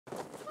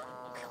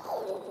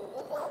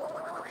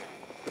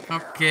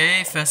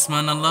اوكي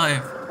فاسمان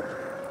اللايف.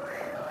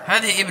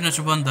 هذه ابنة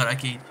بندر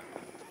اكيد.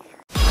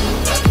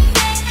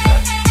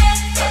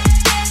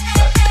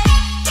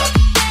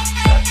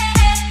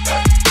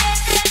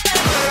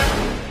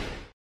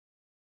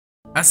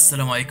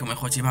 السلام عليكم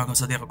اخوتي، معكم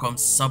صديقكم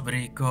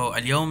صبريكو.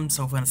 اليوم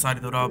سوف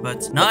نستعرض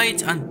لعبة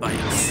نايت اند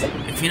بايكس.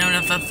 يكفينا من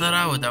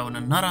الثرثرة ودعونا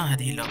نرى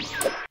هذه اللعبة.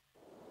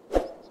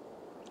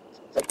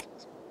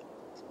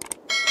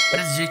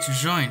 Press G to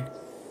join.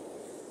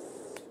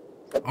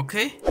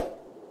 اوكي.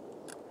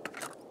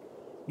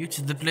 You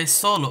to the play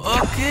solo.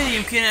 اوكي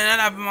يمكن ان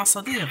العب مع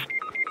صديق.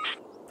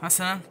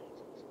 حسنا.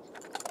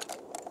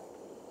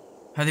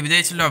 هذه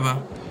بداية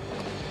اللعبة.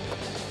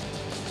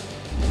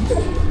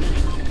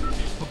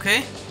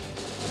 اوكي.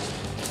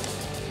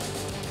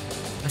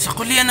 بس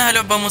اقول لي انها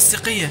لعبة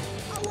موسيقية.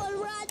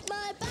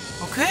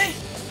 اوكي.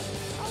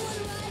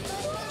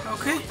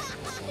 اوكي.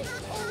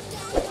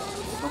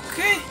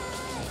 اوكي.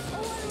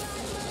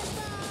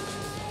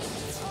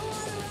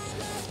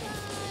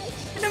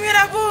 انهم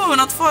يلعبون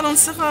اطفال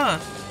صغار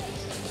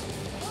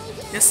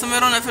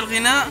يستمرون في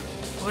الغناء.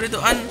 اريد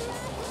ان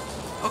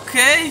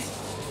اوكي.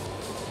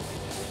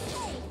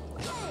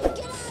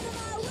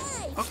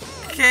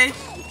 اوكي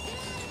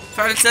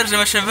فعل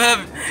ترجمة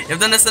شباب.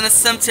 يبدو أننا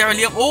سنستمتع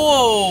اليوم.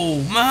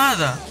 أوه ما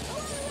هذا؟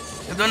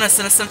 يبدو أننا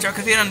سنستمتع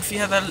كثيرا في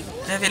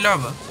هذه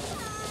اللعبة.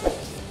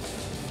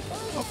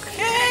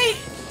 أوكي.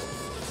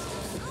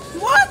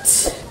 وات؟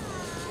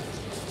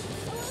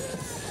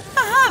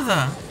 ما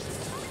هذا؟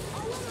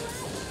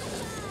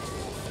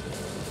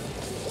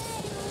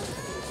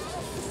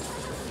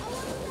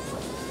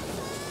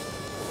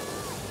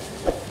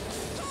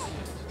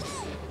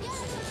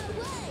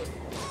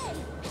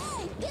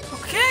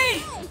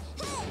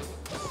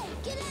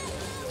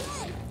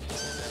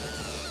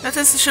 لا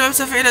تنسى شباب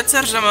تفعيل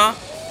الترجمة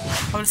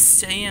قبل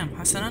 6 أيام.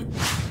 حسنا.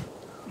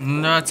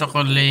 لا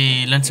تقل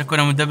لي لن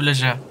تكون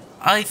مدبلجة.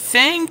 I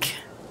think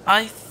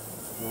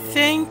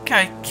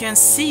I can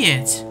see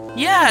it.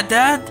 Yeah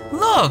Dad,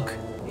 look,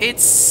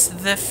 it's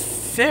the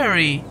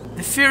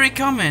fairy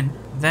coming.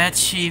 That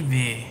she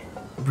be.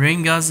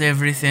 Bring us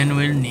everything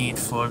we'll need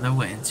for the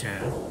winter.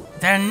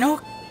 There are no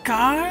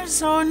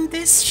cars on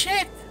this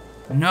ship.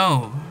 No,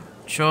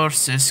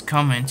 Chorus is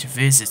coming to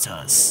visit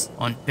us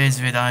on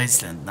Pesvid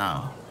Island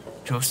now.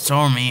 Too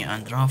stormy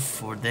and rough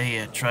for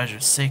their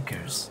treasure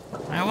seekers.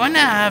 I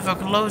wanna have a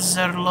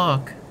closer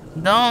look.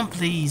 Don't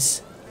please.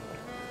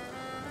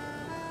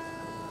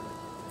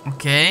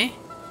 Okay.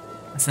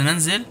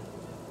 سننزل.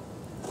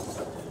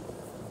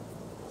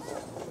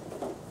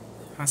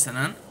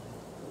 حسنا.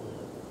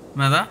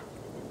 ماذا؟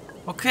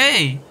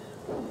 Okay.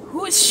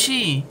 Who is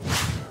she?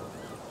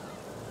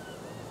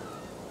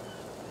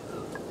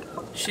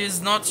 She is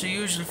not the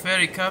usual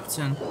fairy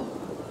captain.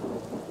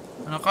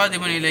 أنا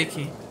قادم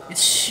إليك.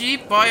 Is she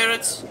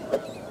pirate?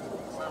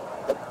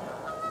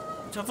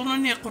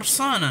 تظنني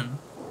قرصانا.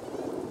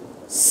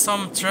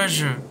 Some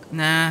treasure.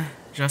 Nah,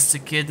 just a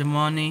kid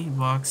money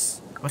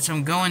box. But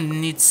I'm going to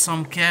need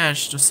some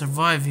cash to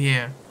survive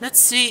here. Let's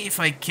see if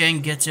I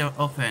can get it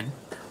open.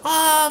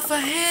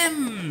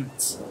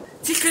 فهمت.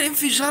 تلك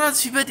الانفجارات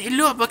في بدء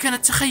اللعبة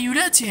كانت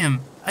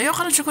تخيلاتهم.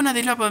 أيقن أن تكون هذه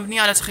اللعبة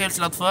مبنية على تخيلات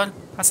الأطفال؟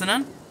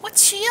 حسنا.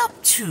 What's she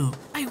up to?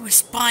 I was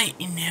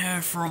spying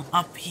her from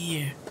up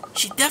here.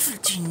 She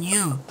definitely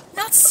knew.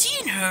 Not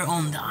seen her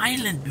on the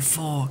island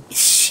before.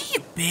 Is she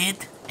a bed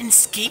and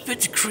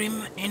escaped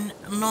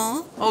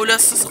criminal? Oh لا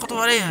تسقط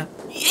عليها.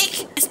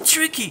 Eek, it's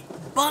tricky.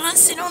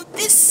 Balancing on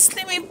this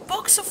slimming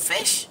box of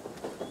fish.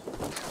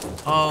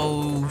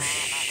 Oh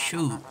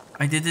shoot.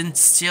 I didn't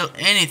steal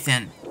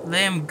anything.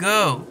 Let him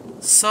go.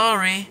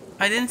 Sorry.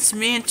 I didn't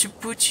mean to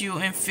put you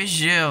in fish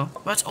jail.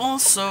 But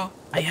also,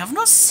 I have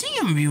not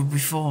seen you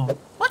before.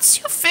 What's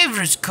your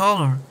favorite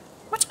color?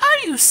 What are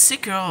you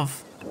sick of?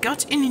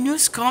 Got any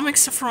news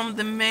comics from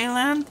the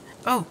mainland?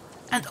 Oh,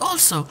 and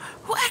also,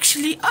 who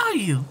actually are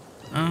you?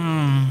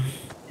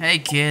 Hey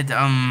kid,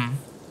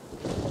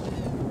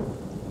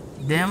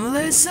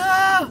 Demlisa?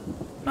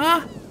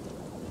 Huh?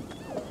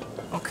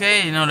 Okay,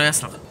 no, لا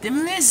يسرق.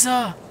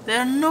 Demlisa,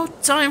 there's no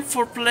time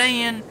for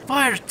playing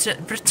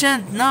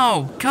pretend now.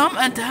 Come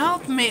and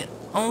help me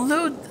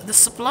unload the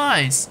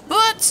supplies.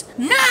 But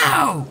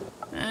now!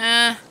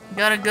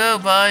 Gotta go,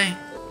 bye.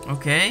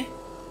 Okay.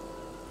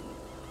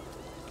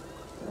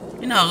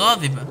 إنها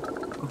غاضبة.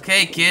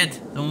 Okay kid,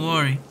 don't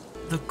worry.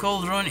 The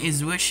cauldron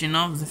is wishing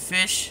off the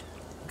fish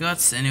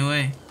guts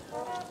anyway.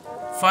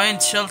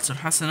 Find shelter.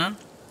 حسنا.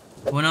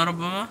 هنا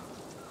ربما.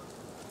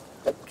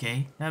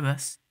 Okay, لا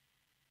بس.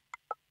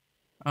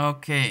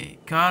 Okay,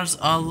 cars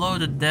are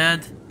loaded,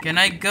 Dad. Can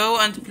I go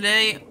and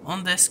play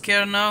on the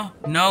scare now?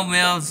 No,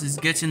 Mills, it's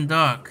getting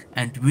dark.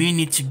 And we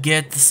need to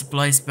get the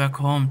supplies back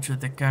home to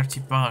the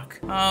Carty Park.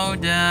 Oh,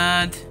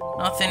 Dad.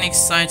 Nothing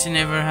exciting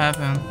ever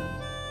happened.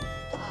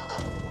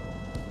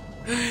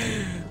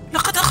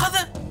 لقد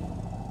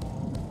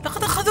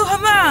أخذوها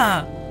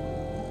معها.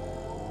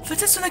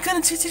 فتاتنا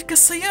كانت في تلك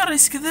السيارة،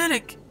 أليس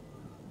كذلك؟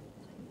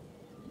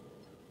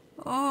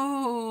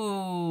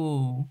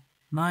 Oh,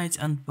 Night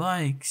and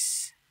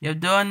Bikes.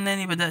 يبدو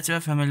أنني بدأت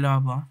أفهم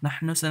اللعبة.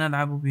 نحن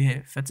سنلعب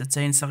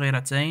بفتاتين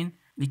صغيرتين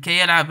لكي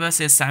يلعبا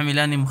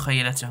سيستعملان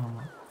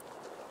مخيلتهما.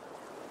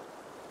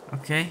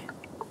 Okay.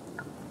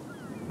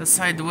 The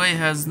sideway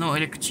has no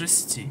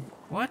electricity.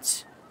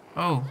 What?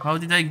 Oh, how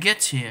did I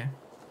get here?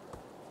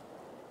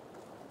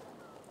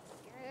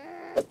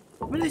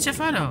 ما الذي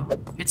تفعله?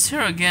 It's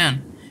her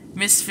again.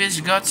 Miss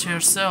Fish got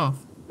herself.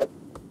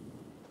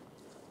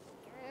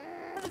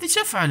 ما الذي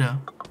تفعله?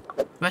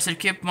 Better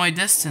keep my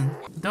distance.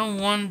 Don't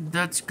want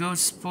that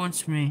ghost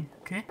punch me.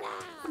 Okay.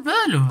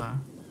 بالها.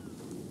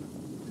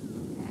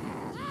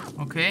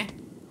 Okay.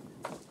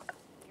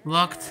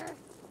 Locked.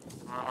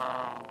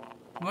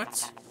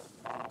 What?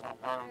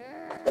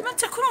 من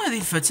تكون هذه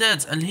الفتاة؟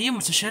 هل هي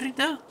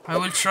متشردة؟ I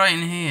will try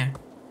in here.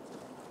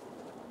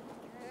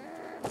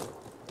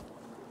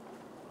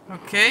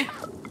 Okay.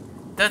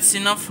 That's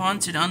enough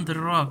hunting under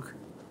rock.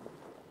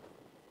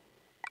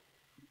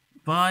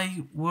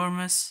 Bye,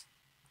 worms.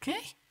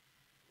 Okay.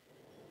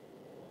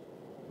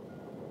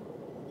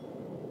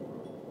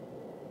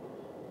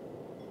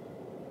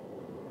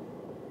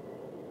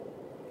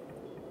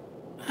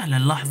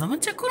 أهلا لحظة، من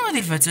تكون هذه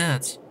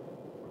الفتاة؟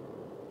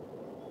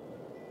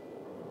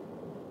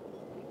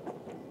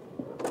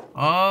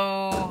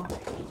 Oh,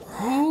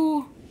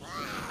 who?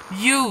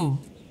 You?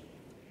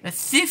 A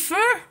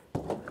thiefer?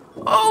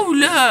 Oh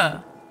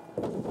لا!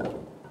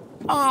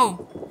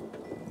 Oh,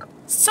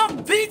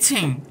 stop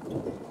beating!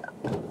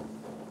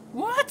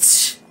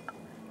 What?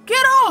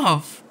 Get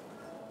off!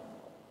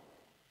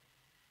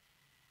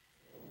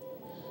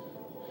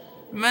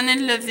 من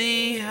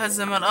الذي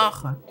هزم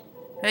الآخر؟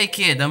 Hey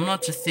kid, I'm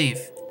not a thief.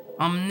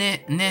 I'm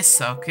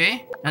Nessa,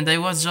 okay? And I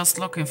was just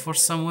looking for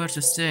somewhere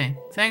to stay.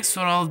 Thanks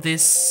for all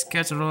this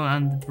scatterall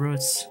and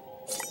brutes.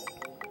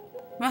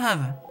 ما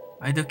هذا?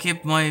 I do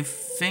keep my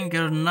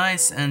finger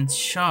nice and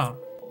sharp.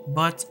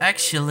 But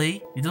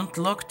actually, you don't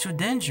look too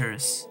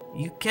dangerous.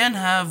 You can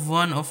have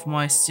one of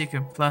my sticker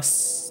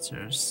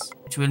plasters.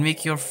 It will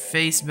make your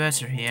face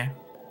better here.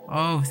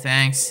 Oh,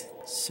 thanks.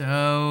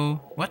 So,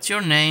 what's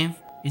your name?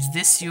 Is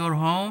this your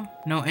home?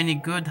 Know any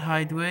good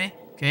hideaway?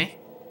 Okay.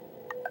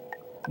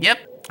 Yep,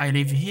 I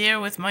live here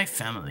with my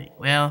family.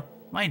 Well,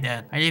 my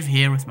dad. I live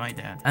here with my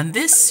dad. And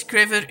this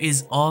craver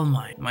is all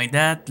mine. My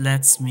dad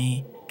lets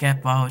me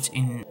camp out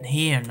in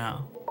here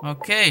now.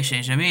 Okay,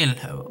 شيء جميل.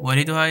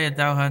 والدها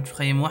يدعوها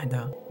تخيم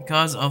وحدها.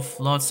 Because of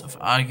lots of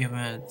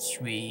arguments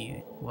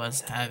we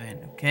was having.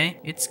 Okay,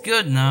 it's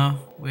good now.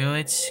 Well,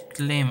 it's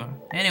glimmer.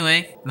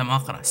 Anyway, لم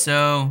أقرأ.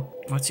 So,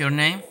 what's your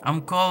name?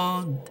 I'm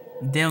called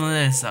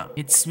Demleza.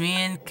 It's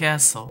mean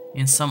castle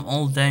in some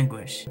old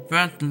language.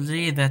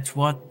 Apparently that's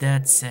what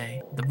dad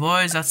say. The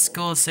boys at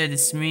school said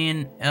it's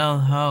mean L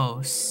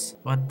house,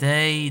 but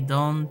they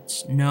don't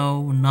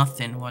know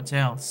nothing what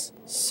else.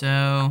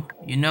 So,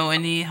 you know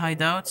any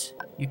hideout?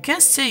 You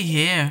can't stay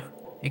here.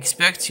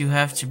 Expect you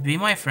have to be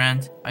my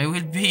friend. I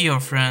will be your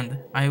friend.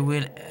 I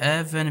will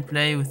even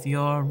play with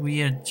your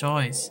weird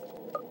toys.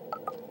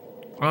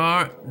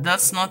 Or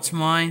that's not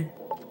mine.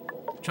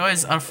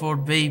 Toys are for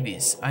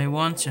babies. I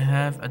want to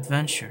have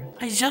adventure.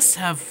 I just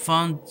have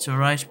found the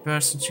right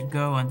person to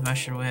go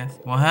adventure with.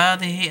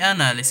 وهذه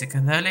أنا ليس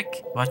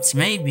كذلك? But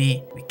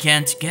maybe we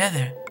can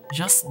together.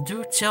 Just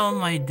do tell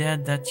my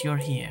dad that you're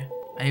here.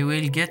 I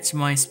will get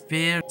my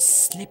spare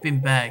sleeping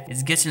bag.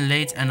 It's getting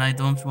late and I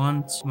don't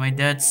want my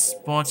dad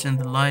spotting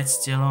the lights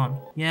still on.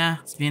 Yeah,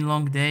 it's been a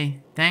long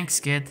day. Thanks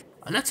kid.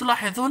 ألا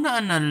تلاحظون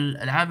أن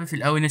الألعاب في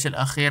الآونة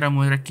الأخيرة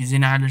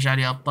مركزين على جعل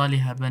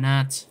أبطالها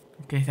بنات؟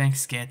 Okay,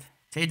 thanks kid.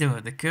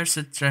 تيدو the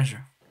cursed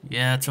treasure.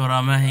 يا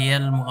ترى ما هي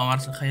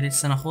المغامرات الخيرية التي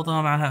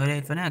سنخوضها مع هؤلاء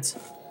البنات؟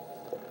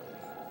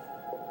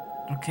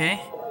 Okay.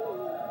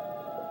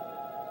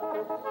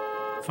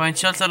 Find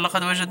shelter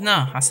لقد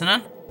وجدناه.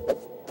 حسنا.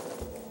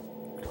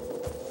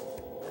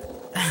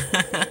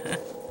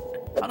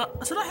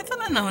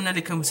 أتلاحظون أن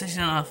هنالك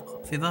مسجلا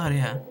في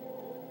ظهرها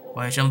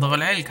وهي تمضغ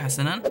العلك.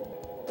 حسنا.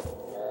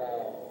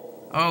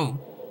 Oh.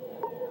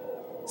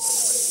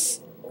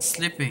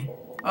 Sleepy.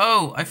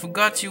 Oh, I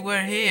forgot you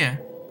were here.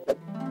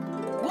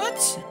 What?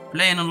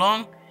 Playing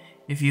along?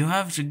 If you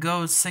have to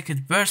go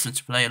second person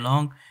to play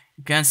along,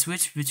 you can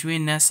switch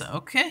between NASA.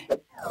 Okay.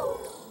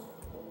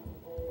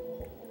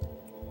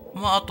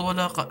 ما أطول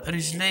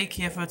رجليك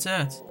يا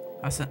فتاة.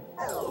 حسن.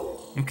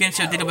 يمكن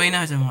تبديل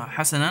بيناتهما.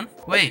 حسنا.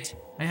 Wait.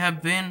 I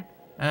have been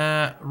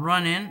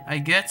running. I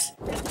get.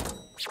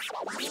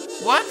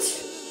 What?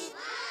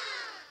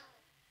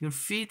 Your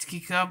feet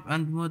kick up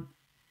and mud.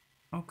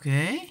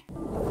 Okay.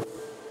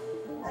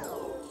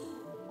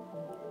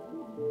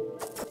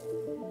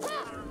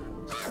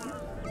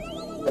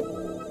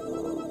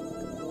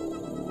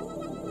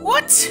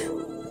 What?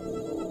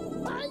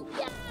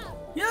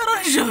 يا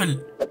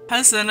رجل.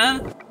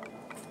 حسنا.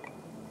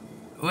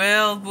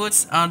 Well,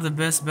 boots are the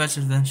best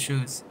better than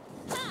shoes.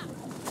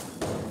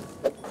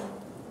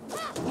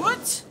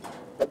 What?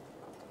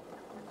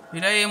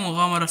 إلى أي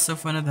مغامرة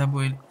سوف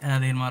نذهب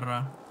هذه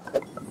المرة؟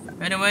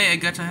 Anyway, I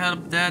gotta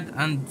help Dad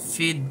and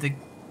feed the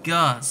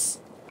gas.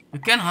 You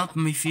can help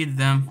me feed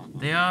them.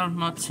 They are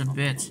not a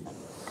bit.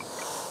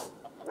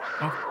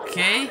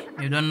 اوكي،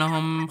 يبدو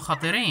انهم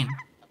خطيرين.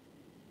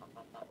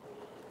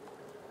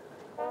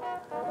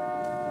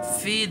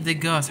 feed the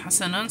gods.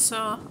 حسنا،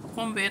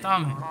 سأقوم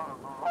بإطعامهم.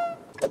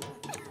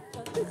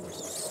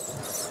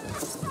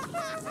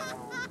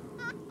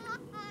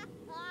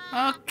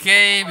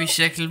 اوكي،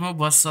 بشكل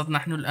مبسط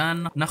نحن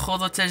الآن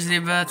نخوض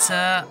تجربة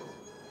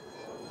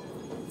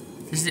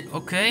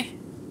اوكي،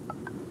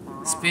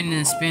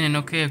 سبين.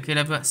 اوكي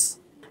لا بأس.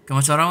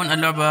 كما ترون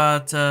اللعبة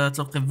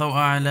تلقي الضوء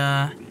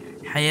على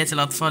حياة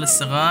الأطفال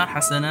الصغار.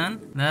 حسنا،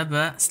 لا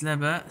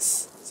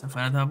بأس. سوف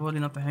نذهب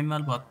لنطعم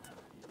البط.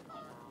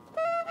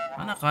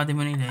 أنا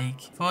قادم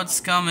إليك.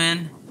 Food's coming.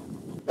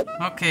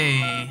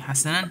 اوكي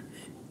حسنا.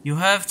 You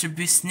have to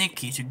be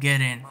sneaky to get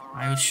in.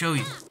 I will show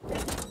you.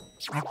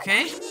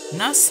 اوكي.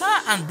 NASA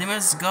and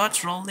Dimas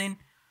got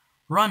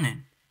running.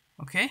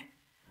 اوكي.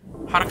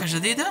 حركة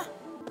جديدة.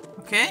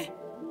 اوكي.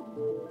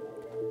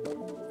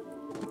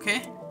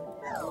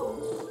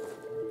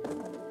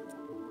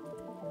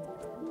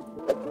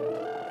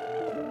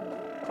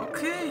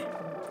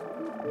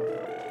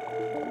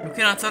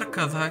 يمكن أن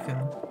تركض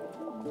هكذا.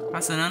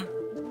 حسنا.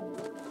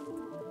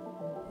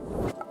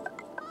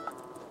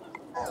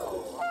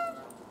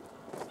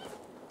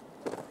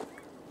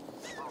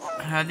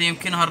 هذه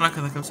يمكنها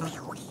الركض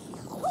كبسة.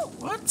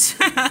 وات؟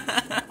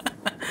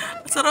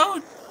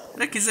 ترون؟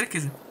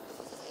 ركز.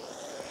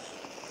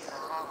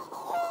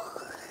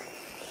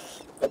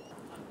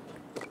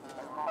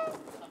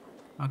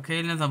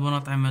 اوكي، نذهب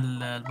ونطعم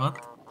البط.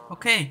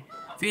 اوكي،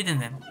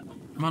 فيدهم.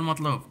 ما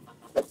المطلوب؟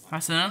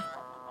 حسنا،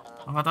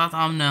 لقد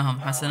أطعمناهم.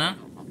 حسنا.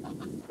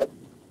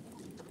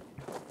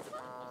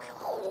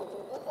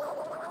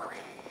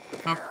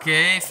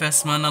 اوكي،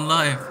 فاسمان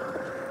اللايف.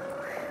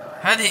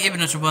 هذه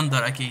ابنة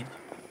بندر أكيد.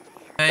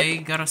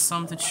 I got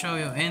something to show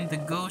you in the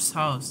ghost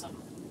house.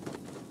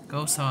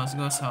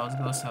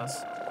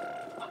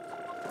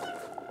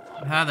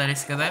 هذا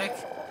أليس كذلك؟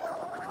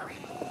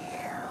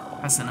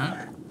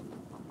 حسنا.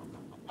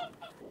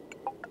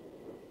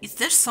 Is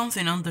there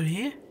something under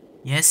here?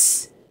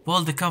 Yes.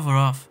 Pull the cover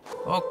off.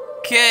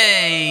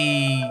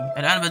 اوكي،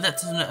 الآن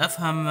بدأت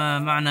أفهم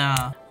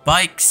معنى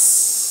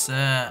bikes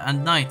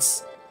and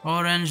nights.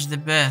 Orange the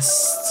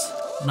best.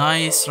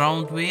 Nice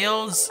round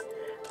wheels.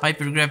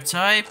 Hyper grab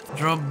type.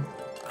 Drop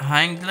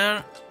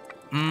hangler.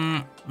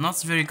 Not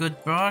very good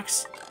brakes.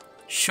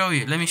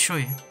 Let me show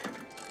you.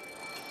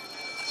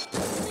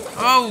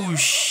 Oh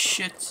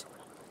shit.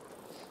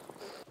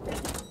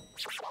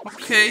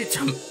 اوكي،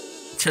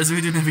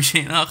 تزويدنا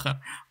بشيء آخر.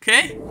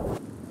 اوكي.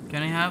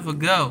 Can I have a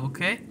go?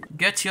 Okay.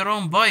 Get your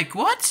own bike.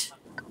 What?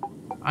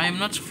 I am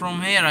not from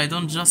here. I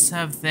don't just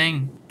have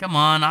thing. Come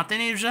on,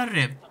 أعطيني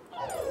أجرب.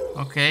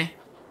 Okay.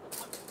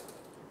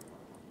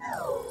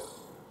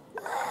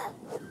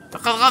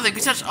 فقد غاضب.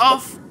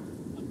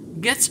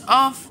 Get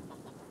off.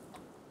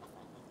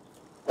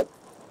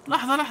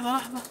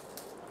 لحظة.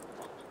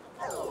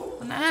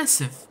 أنا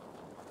آسف.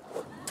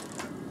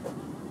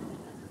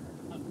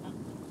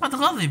 قد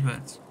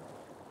غضبت.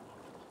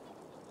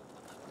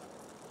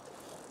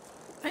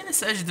 أين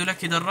سأجد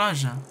لك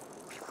دراجة؟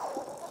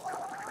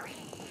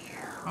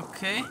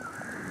 أوكي.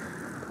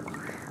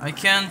 I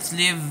can't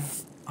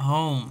leave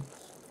home.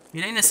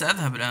 إلى أين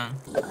سأذهب الآن؟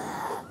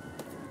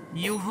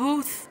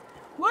 يوهوث.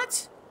 What؟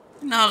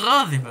 إنها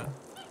غاضبة.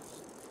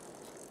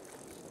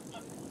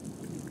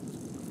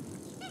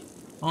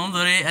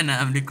 انظري،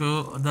 أنا أملك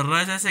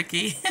دراجتك.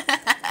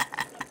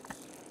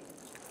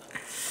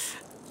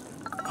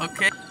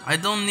 أوكي. I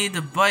don't need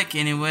a bike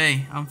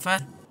anyway. I'm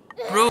fat.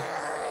 Bro.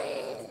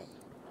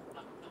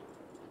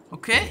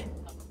 اوكي،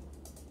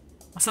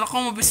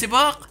 سنقوم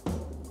بسباق.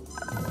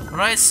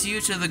 Race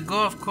you to the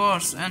golf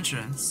course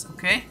entrance.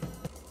 اوكي،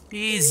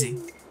 easy.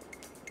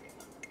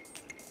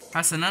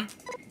 حسنا.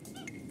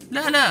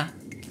 لا.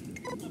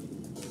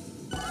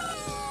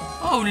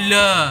 او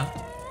لا.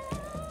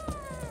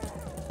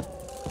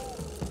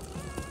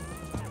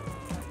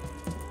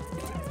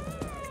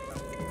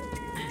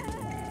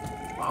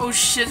 او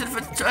شيت،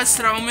 الفتاة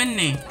اسرع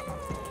مني.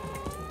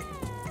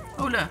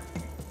 او لا.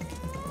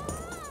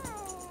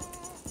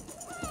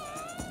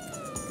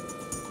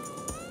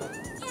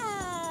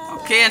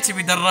 اوكي، انت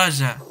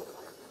بدراجة.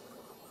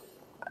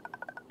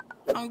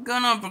 I'm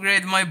gonna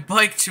upgrade my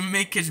bike to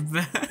make it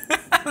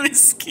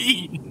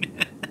مسكين.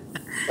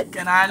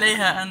 كان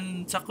عليها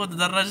ان تقود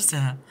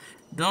دراجتها.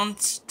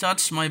 Don't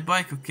touch my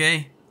bike.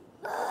 اوكي.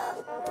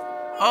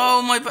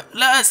 Oh my bike.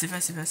 لا،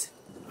 اسف.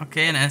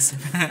 اوكي، انا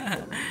اسف.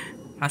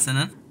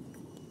 حسنا.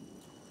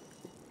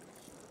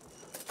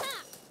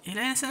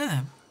 الى اين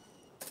سنذهب؟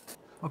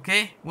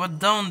 اوكي. What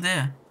down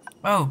there?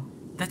 Oh,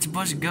 that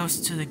bush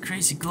goes to the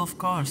crazy golf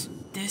course.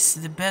 This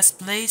is the best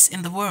place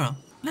in the world.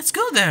 Let's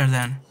go there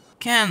then.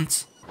 Can't.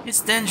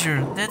 It's danger.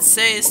 That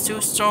say it's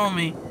too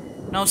stormy.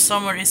 Now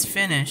summer is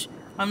finished.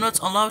 I'm not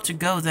allowed to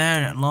go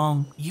there alone.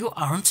 You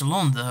aren't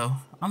alone though.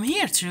 I'm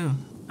here too.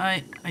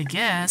 I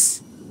guess.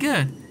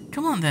 Good.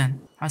 Come on then.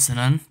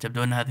 حسنا،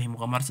 تبدو أن هذه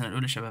مغامرتنا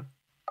الأولى شباب.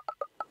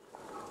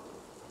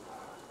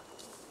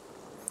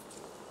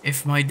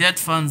 If my dad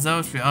finds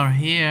out we are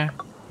here,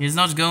 he's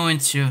not going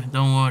to.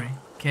 Don't worry.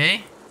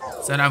 Okay?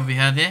 سألعب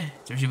بهذه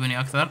تعجبني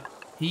أكثر.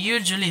 He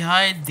usually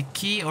hide the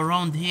key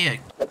around here.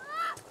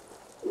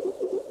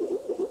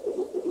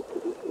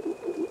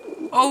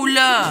 أو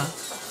لا.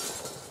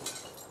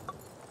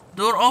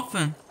 Door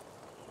open.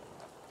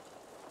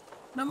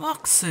 لم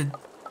أقصد.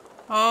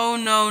 Oh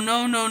no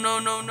no no no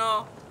no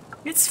no.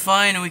 It's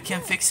fine, we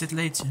can fix it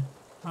later.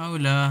 أو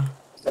لا.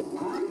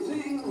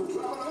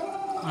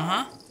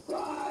 أها.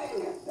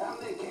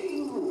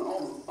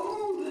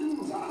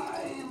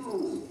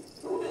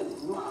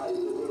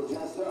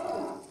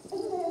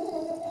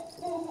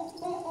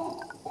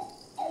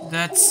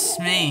 That's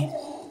me.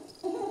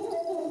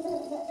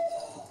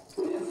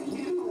 If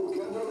you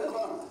can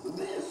deliver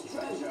this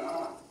treasure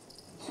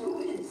to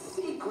its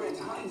secret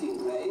hiding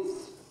place,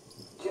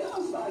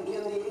 just like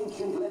in the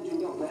ancient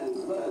legend of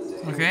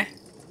Benderita, Okay.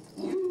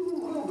 you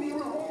will be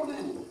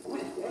rewarded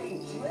with a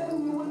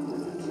genuine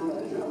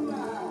treasure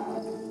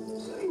map,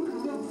 so you can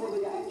look for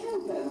the actual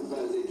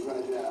Benderita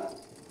treasure.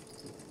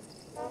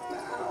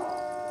 Now,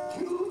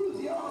 choose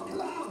your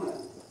club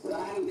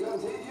and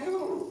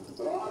continue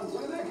on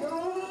to the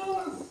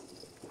course.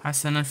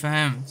 حسنا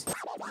فهمت.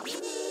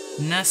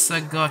 ناسا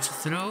got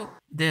through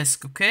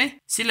desk.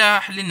 اوكي.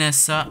 سلاح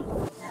لناسا.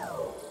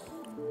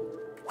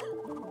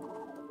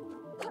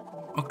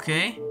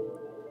 اوكي.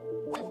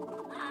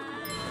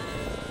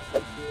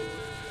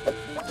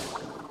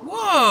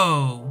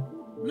 واو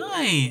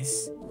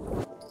نايس.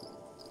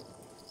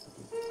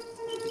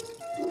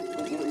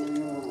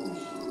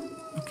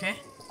 اوكي.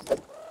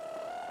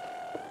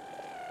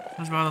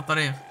 مش بهذا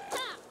الطريق.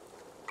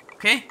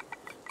 اوكي.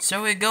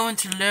 So we're going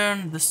to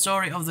learn the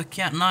story of the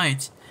Cat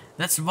Knight.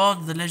 That's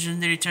about the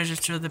legendary treasure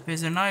to the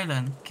Peasant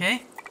Island.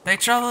 Okay? They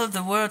traveled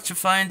the world to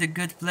find a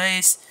good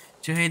place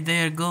to hide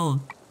their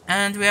gold.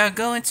 And we are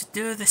going to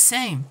do the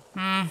same.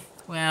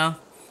 Well,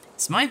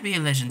 this might be a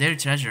legendary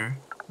treasure,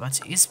 but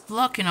it's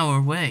blocking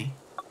our way.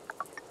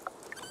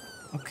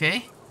 Okay?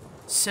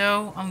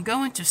 So I'm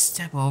going to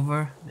step over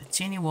the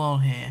teeny wall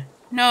here.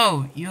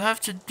 No, you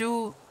have to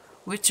do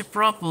it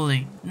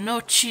properly. No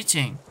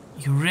cheating.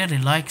 You really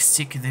like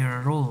stick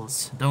their rules,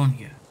 don't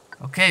you?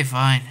 Okay,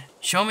 fine.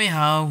 Show me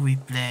how we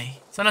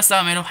play.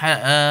 سنستعمل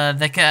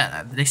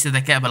ذكاء، ليس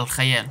ذكاء بل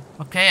الخيال.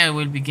 Okay, I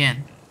will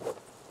begin.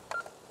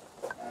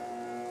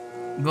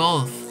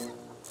 Golf.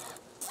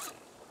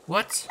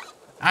 What?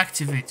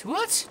 Activate.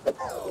 What?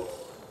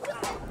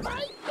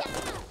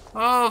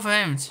 Oh,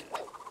 فهمت.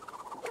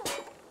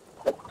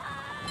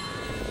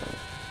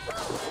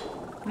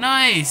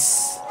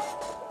 Nice.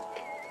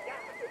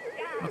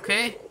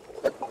 Okay.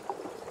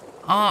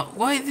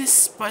 Why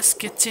this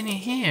basketini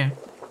here?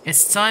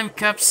 It's time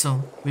capsule.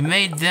 We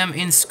made them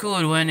in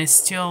school when it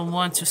still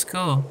went to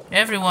school.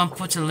 Everyone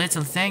put a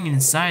little thing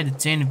inside the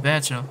tiny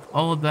bottle.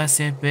 Old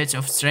basket bit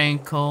of string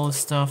cold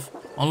stuff,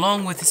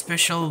 along with a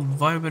special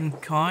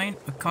vibrant coin,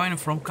 a coin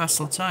from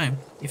castle time.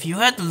 If you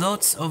had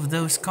lots of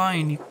those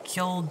coin, you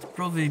killed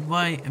probably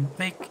buy a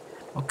big.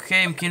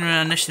 Okay,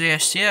 يمكننا نشتري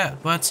أشياء,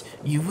 but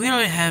you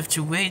will have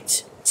to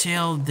wait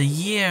till the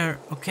year.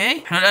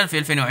 Okay? احنا الآن في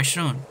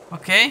 2020.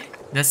 Okay?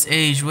 That's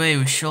age way.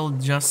 We should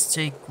just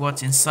take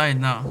what's inside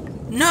now.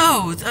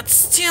 No, that's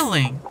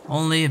stealing.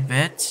 Only a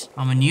bit.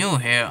 I'm new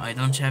here. I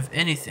don't have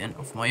anything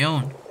of my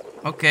own.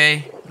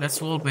 Okay,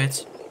 let's wolf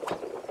it.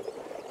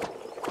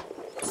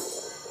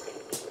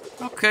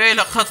 Okay,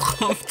 لقد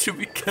قمت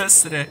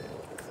بكسره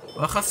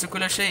وأخذت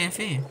كل شيء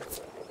فيه.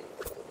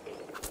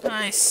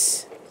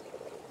 Nice.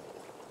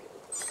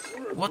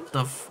 What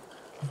the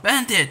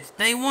Bandit!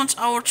 They want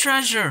our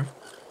treasure!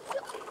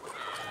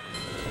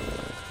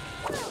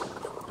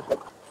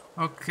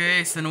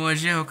 اوكي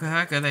سنواجهك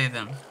هكذا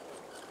اذا.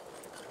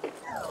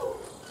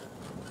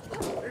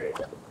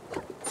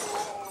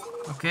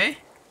 اوكي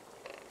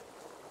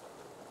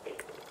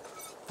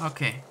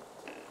اوكي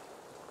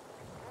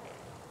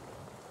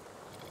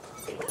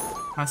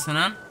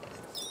حسنا.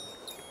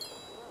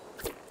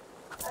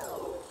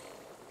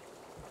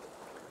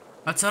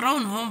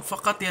 أترونهم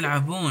فقط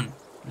يلعبون؟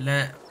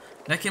 لا،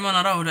 لكن ما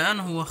نراه الآن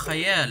هو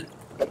خيال.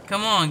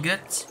 Come on,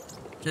 get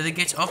to the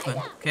gate open.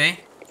 Okay.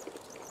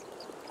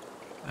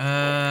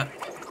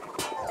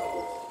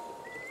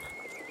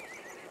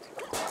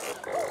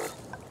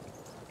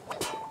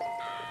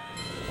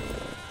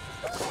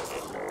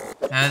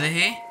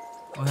 هذه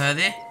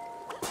وهذه.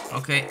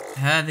 اوكي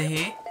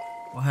هذه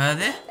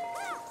وهذه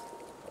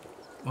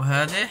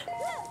وهذه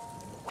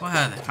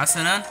وهذا.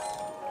 حسنا،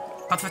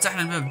 قد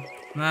فتحنا الباب.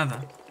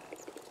 ماذا؟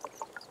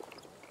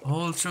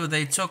 All true,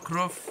 they took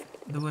roof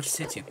the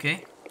city. اوكي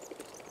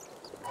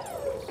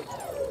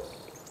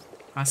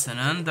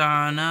حسنا،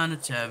 دعنا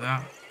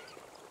نتابع.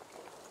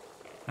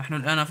 نحن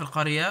الآن في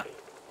القرية.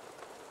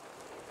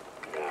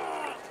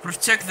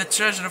 Protect the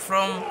treasure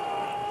from.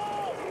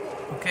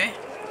 اوكي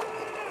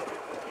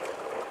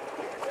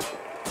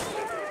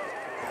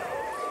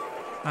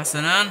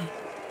حسنا.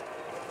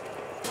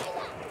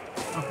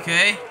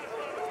 اوكي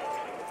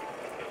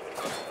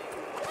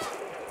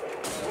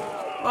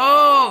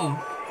اوه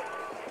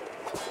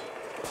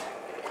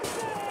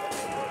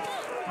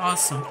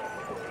awesome.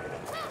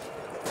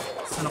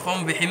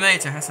 سنقوم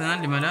بحمايته. حسنا،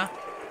 لما لا.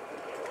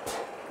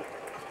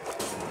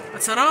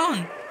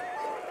 أترون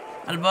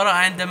البراءة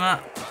عندما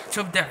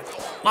تبدع؟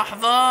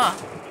 لحظة،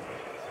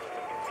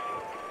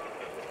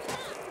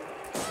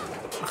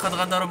 لقد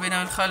غدروا بنا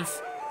من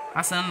الخلف.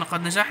 حسنا،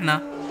 لقد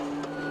نجحنا.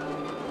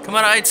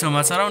 كما رأيتم،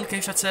 أترون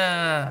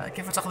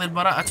كيف تقضي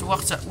البراءة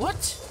وقت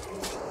what؟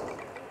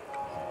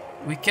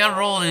 We can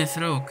roll it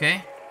through.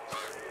 okay.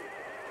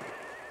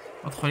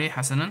 ادخلي.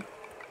 حسنا.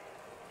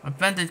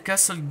 Abandoned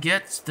castle,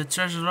 get the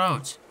treasure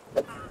out.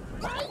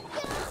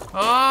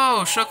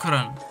 Oh,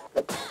 شكرا.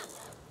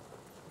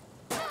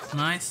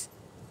 Nice.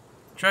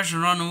 Treasure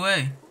run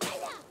away.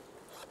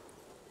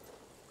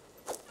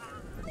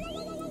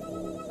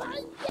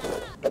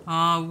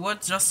 What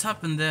just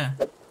happened there?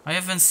 I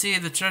haven't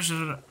seen the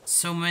treasure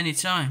so many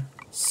times.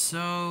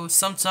 So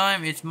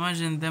sometime it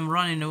imagine them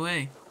running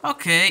away.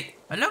 Okay.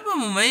 اللعبة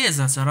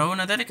مميزة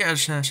ترون ذلك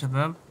يا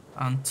شباب.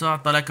 أن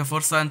تعطى لك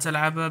فرصة أن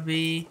تلعب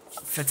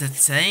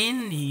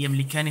بفتاتين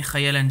يملكان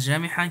خيالا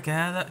جامحا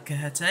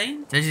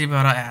كهاتين.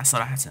 تجربة رائعة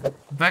صراحة.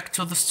 Back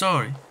to the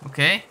story.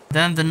 Okay.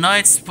 Then the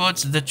knight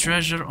spots the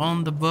treasure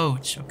on the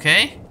boat.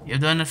 Okay.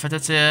 يبدو أن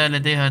الفتاة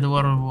لديها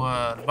دوار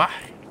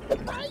البحر.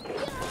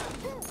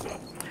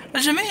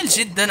 الجميل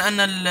جدا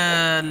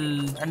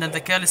أن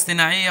الذكاء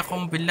الاصطناعي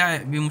يقوم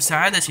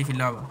بمساعدتي في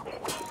اللعبة.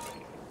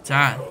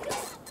 تعال.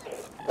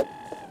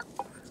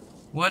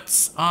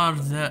 What are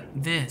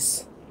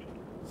this?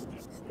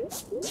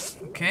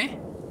 Okay.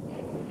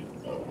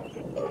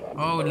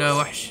 Oh لا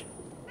وحش.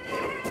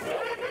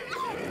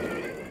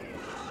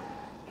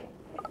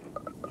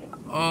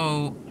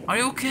 Oh, are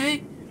you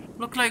okay?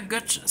 Look like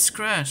got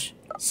scratch.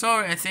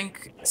 Sorry, I think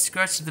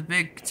scratched the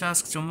big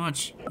task too much.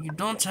 You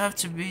don't have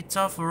to be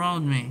tough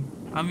around me.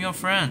 I'm your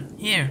friend.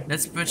 Here,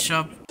 let's patch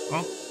up.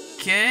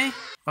 Okay.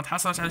 قد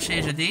حصلت على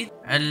شيء جديد.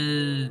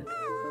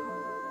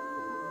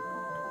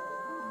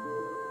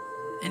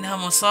 إنها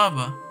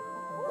مصابة.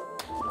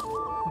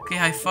 اوكي،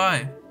 هاي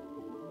فايف.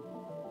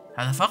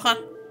 هذا فقط.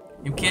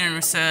 يمكنني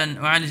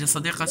أن أعالج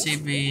صديقتي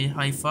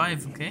بهاي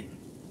فايف. اوكي.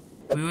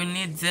 We will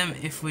need them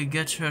if we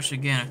get hurt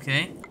again.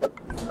 Okay.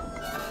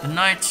 The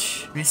night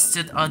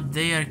rested at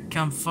their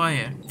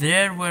campfire.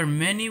 There were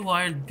many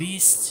wild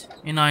beasts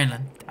in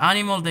island. The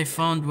animal they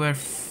found were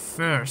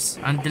fierce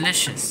and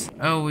delicious.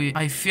 Oh,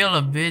 I feel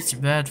a bit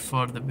bad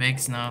for the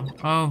pigs now.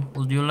 Oh,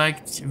 would you like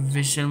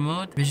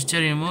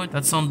vegetarian mood?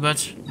 That sounds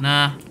better.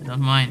 Nah, I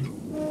don't mind.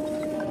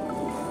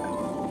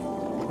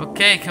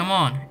 Okay, come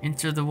on,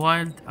 into the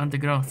wild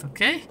undergrowth.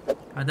 Okay.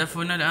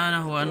 هدفنا الآن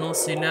هو أن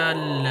نوصل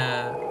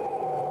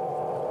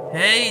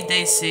Hey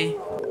Daisy.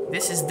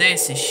 This is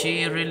Daisy.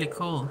 She really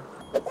cool.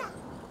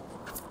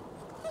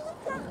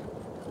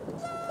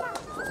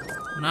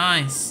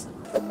 Nice.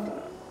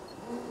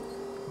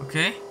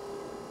 Okay.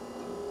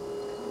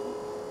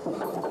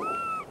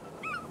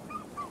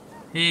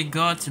 He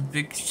got a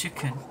big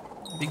chicken.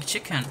 Big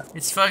chicken.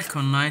 It's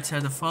Falcon Night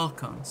at the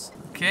Falcons.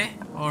 Okay?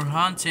 Or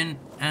hunting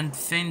and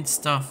thin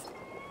stuff.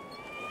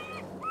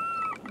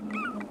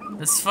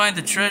 Let's find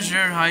the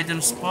treasure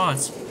hidden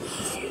spots.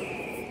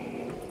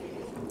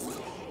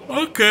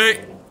 Okay.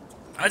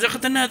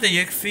 أعتقد أن هذا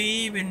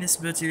يكفي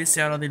بالنسبة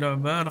لاستعراض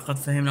اللعبة. لقد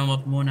فهمنا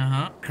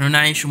مضمونها. نحن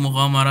نعيش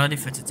مغامرة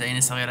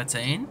لفتاتين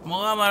صغيرتين،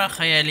 مغامرة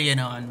خيالية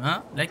نوعا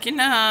ما،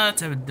 لكنها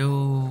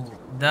تبدو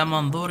ذا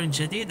منظور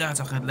جديد.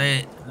 أعتقد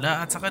لا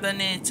أعتقد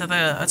أني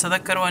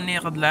أتذكر أني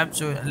قد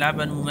لعبت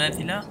لعبا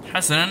مماثلة.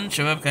 حسنا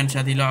شباب، كانت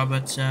هذه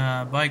لعبة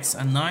بايكس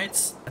اند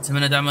نايتس.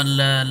 أتمنى دعم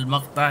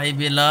المقطع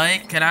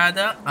بلايك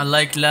كالعادة.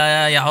 اللايك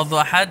لا يعض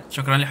أحد.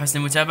 شكرا لحسن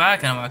المتابعة.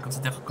 كان معكم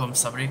صديقكم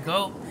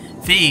صبريكو،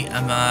 في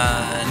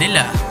أمان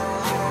الله.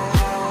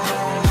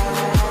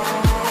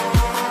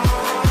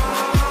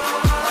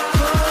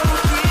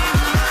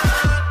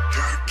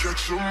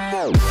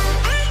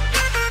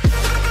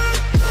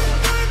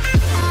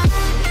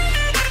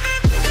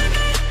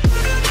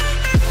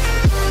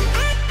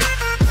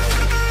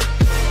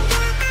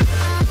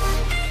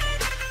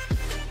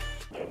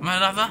 ما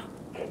لحظة،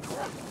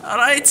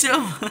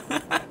 رأيتم